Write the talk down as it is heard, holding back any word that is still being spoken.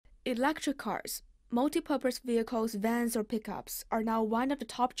Electric cars, multi-purpose vehicles, vans or pickups are now one of the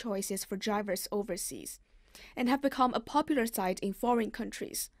top choices for drivers overseas and have become a popular sight in foreign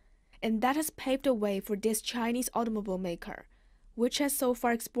countries. And that has paved the way for this Chinese automobile maker, which has so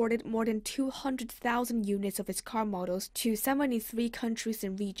far exported more than 200,000 units of its car models to 73 countries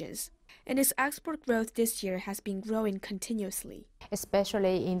and regions. And its export growth this year has been growing continuously.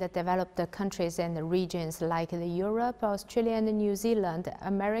 Especially in the developed countries and the regions like Europe, Australia, and New Zealand,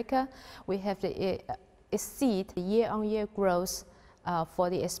 America, we have to exceed year-on-year growth for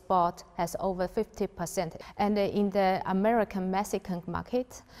the export has over 50%. And in the American-Mexican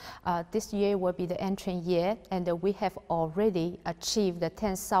market, this year will be the entry year, and we have already achieved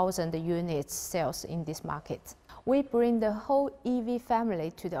 10,000 units sales in this market. We bring the whole EV family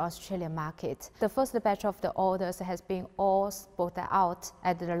to the Australian market. The first batch of the orders has been all bought out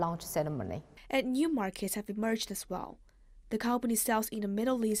at the launch ceremony. And new markets have emerged as well. The company's sales in the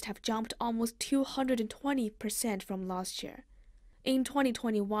Middle East have jumped almost 220% from last year. In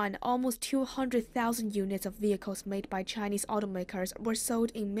 2021, almost 200,000 units of vehicles made by Chinese automakers were sold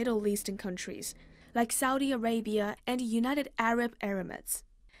in Middle Eastern countries, like Saudi Arabia and United Arab Emirates.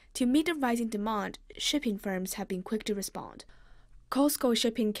 To meet the rising demand, shipping firms have been quick to respond. COSCO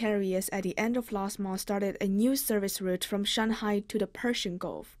Shipping Carriers at the end of last month started a new service route from Shanghai to the Persian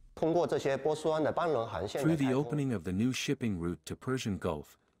Gulf. Through the opening of the new shipping route to Persian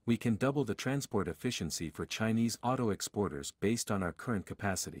Gulf, we can double the transport efficiency for Chinese auto exporters based on our current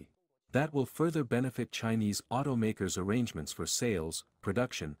capacity. That will further benefit Chinese automakers' arrangements for sales,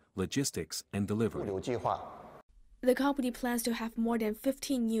 production, logistics, and delivery. The company plans to have more than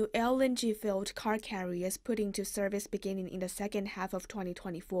 15 new LNG-fueled car carriers put into service beginning in the second half of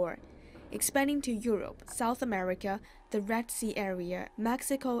 2024, expanding to Europe, South America, the Red Sea area,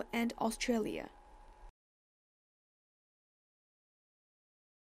 Mexico, and Australia.